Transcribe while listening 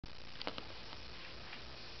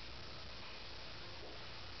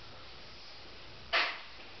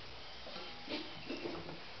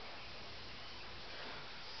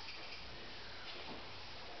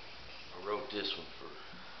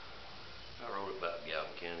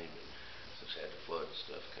County, but since had the flood and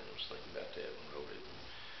stuff, kind of was thinking about that and wrote it.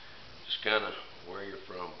 Just kind of where you're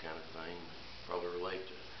from kind of thing. Probably relate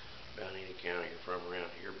to about any county you're from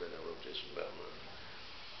around here, but I wrote this one about mine.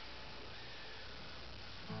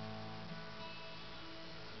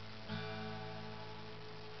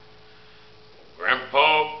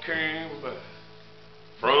 Grandpa came back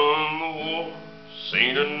from the war,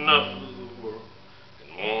 seen enough of the world,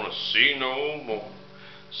 didn't want to see no more.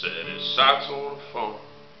 Set his sights on a farm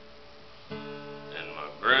and my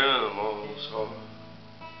grandma's heart.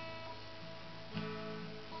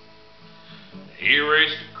 He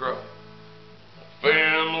raised a crop, a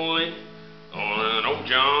family on an old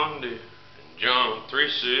John Deere in John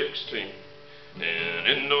 3:16, and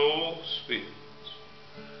in those fields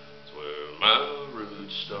is where my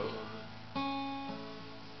roots start.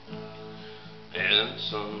 And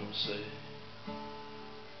some say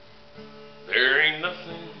there ain't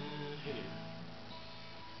nothing here.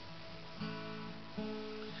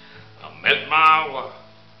 I met my wife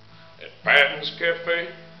at Patton's Cafe.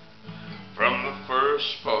 From the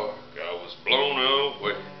first spark I was blown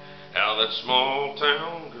away, how that small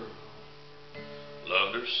town girl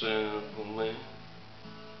loved her simple man.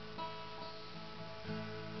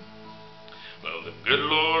 Well, the good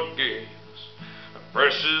Lord gave us a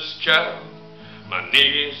precious child. My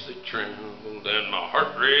knees they trembled and my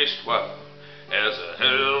heart raced wild as I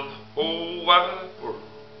held the whole wide world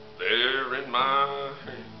there in my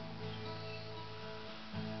hands.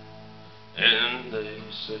 And they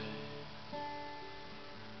say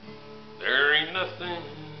there ain't nothing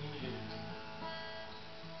here.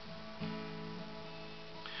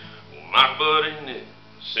 Well, my buddy Nick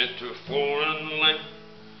sent to a foreign land,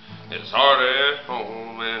 his heart at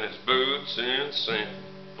home and his boots in sand.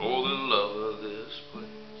 For the love of this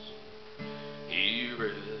place, he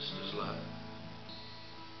risked his life.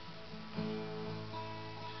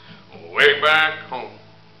 Way back home,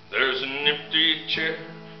 there's an empty chair.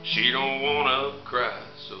 She don't wanna cry,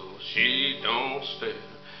 so she don't stare.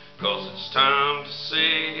 'Cause it's time to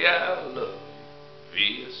say I love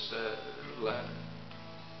you via satellite.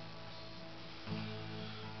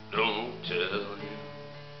 Don't tell him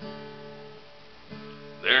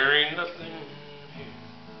there ain't nothing here.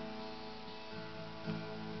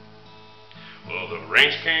 Well, the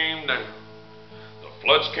rains came down, the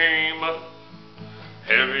floods came up,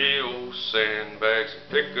 heavy old sandbags and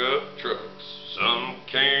pickup trucks. Some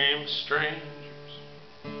came strangers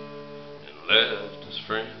and left as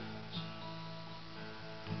friends.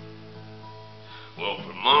 Well,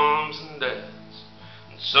 for moms and dads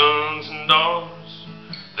and sons and daughters,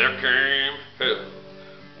 there came help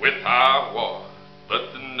with high water,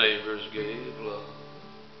 but the neighbors gave love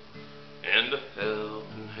and a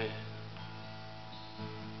helping hand.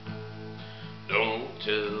 Don't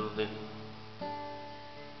tell them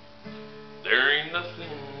there ain't nothing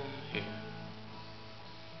here.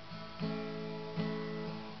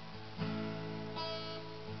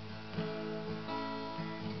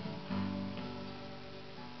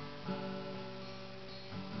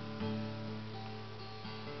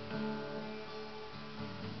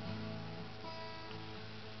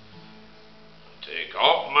 Take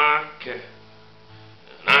off my cap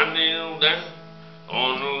and I kneel down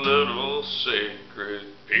on a little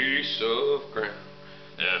sacred piece of ground,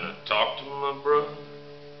 and I talk to my brother,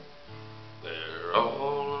 they're all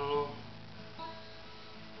alone.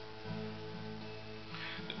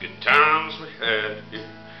 The good times we had here,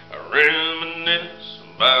 I reminisce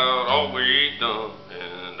about all we done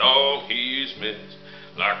and all he's missed,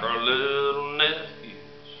 like our little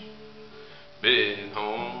nephew's big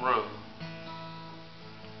home run.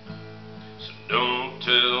 So don't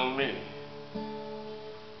tell me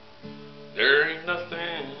there ain't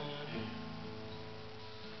nothing here.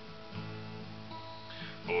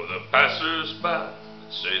 For the passers-by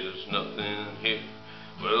that say there's nothing here,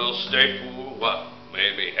 well, stay for a while,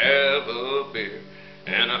 maybe have a beer,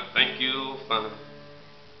 and I think you'll find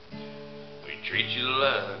we treat you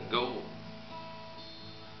like gold.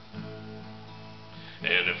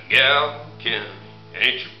 And if Gallatin County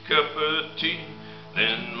ain't your cup of tea,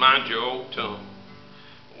 then mind your tongue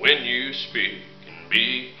when you speak, and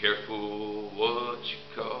be careful what you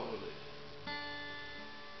call it.